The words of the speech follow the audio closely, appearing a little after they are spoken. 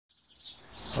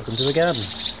Welcome to the garden.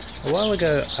 A while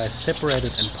ago I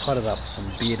separated and potted up some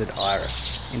bearded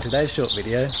iris. In today's short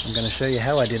video I'm going to show you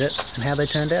how I did it and how they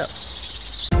turned out.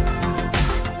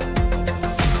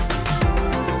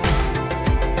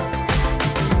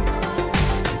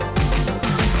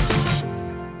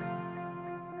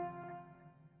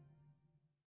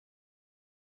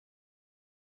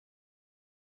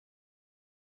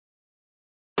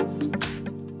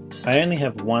 I only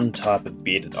have one type of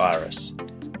bearded iris,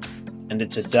 and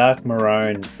it's a dark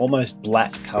maroon, almost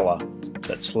black colour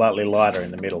that's slightly lighter in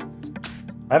the middle.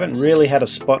 I haven't really had a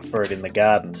spot for it in the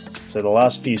garden, so the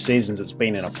last few seasons it's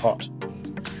been in a pot.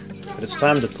 But it's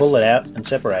time to pull it out and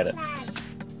separate it.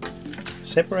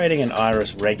 Separating an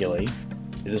iris regularly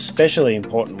is especially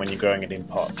important when you're growing it in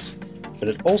pots, but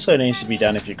it also needs to be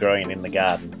done if you're growing it in the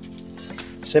garden.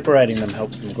 Separating them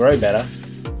helps them grow better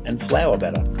and flower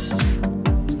better.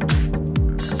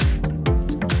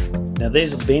 Now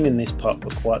these have been in this pot for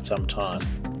quite some time,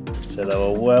 so they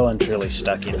were well and truly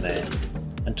stuck in there,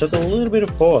 and took a little bit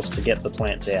of force to get the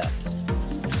plants out.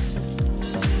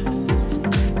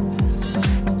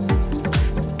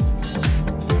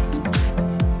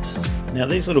 Now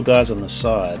these little guys on the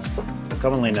side are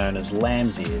commonly known as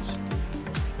lamb's ears.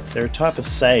 They're a type of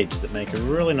sage that make a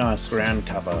really nice ground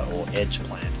cover or edge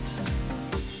plant.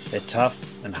 They're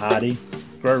tough and hardy,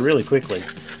 grow really quickly,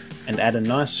 and add a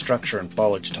nice structure and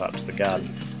foliage type to the garden.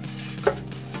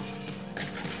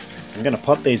 I'm going to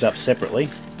pot these up separately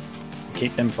and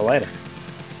keep them for later.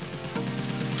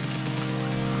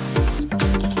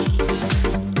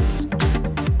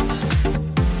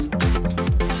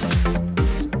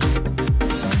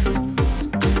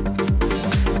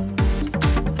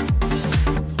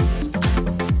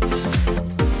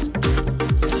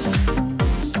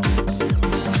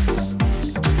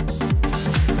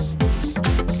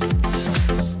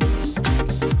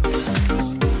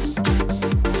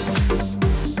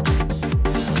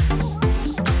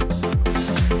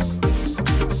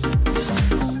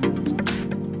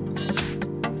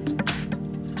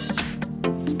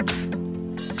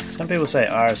 Some people say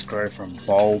iris grow from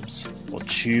bulbs or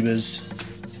tubers.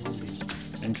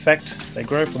 In fact, they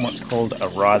grow from what's called a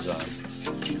rhizome.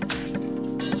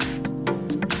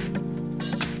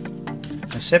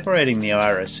 Now, separating the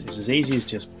iris is as easy as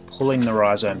just pulling the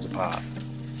rhizomes apart.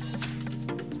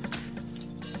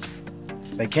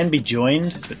 They can be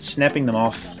joined, but snapping them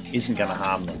off isn't going to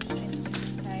harm them.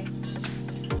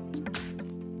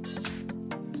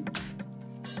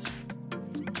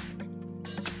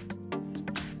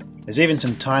 There's even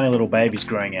some tiny little babies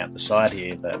growing out the side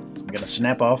here that I'm going to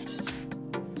snap off,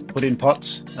 put in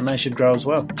pots, and they should grow as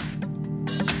well.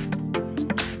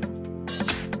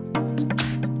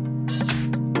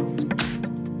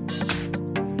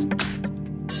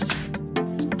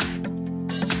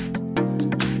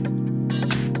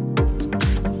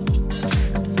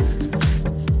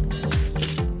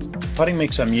 The potting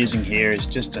mix I'm using here is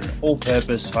just an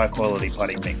all-purpose, high-quality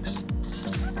potting mix.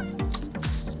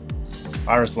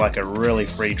 Iris like a really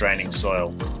free-draining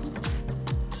soil.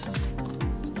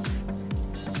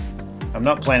 I'm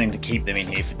not planning to keep them in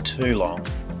here for too long.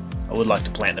 I would like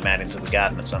to plant them out into the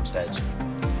garden at some stage.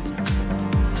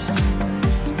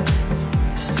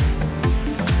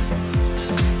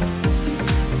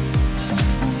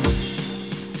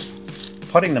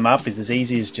 Potting them up is as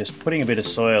easy as just putting a bit of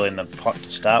soil in the pot to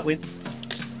start with,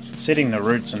 setting the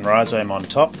roots and rhizome on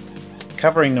top,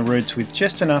 covering the roots with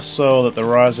just enough soil that the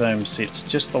rhizome sits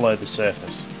just below the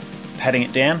surface, patting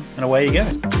it down, and away you go.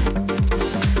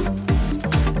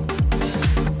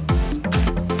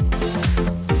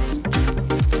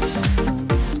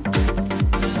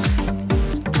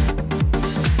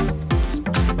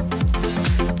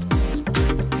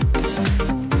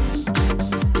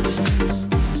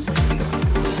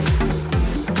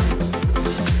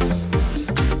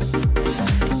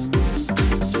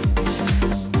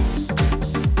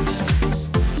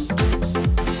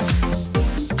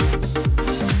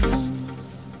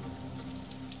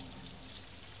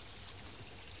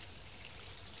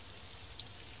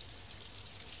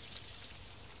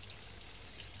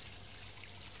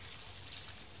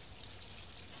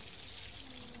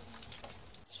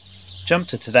 Jump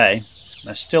to today,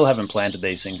 I still haven't planted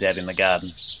these things out in the garden.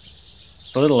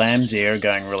 The little lamb's ear are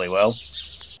going really well,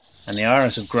 and the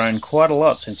iris have grown quite a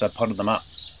lot since I potted them up.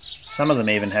 Some of them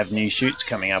even have new shoots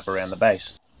coming up around the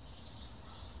base.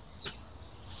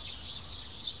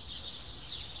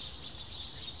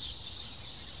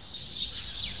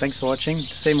 Thanks for watching.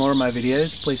 To see more of my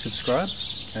videos, please subscribe.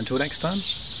 Until next time,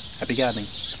 happy gardening.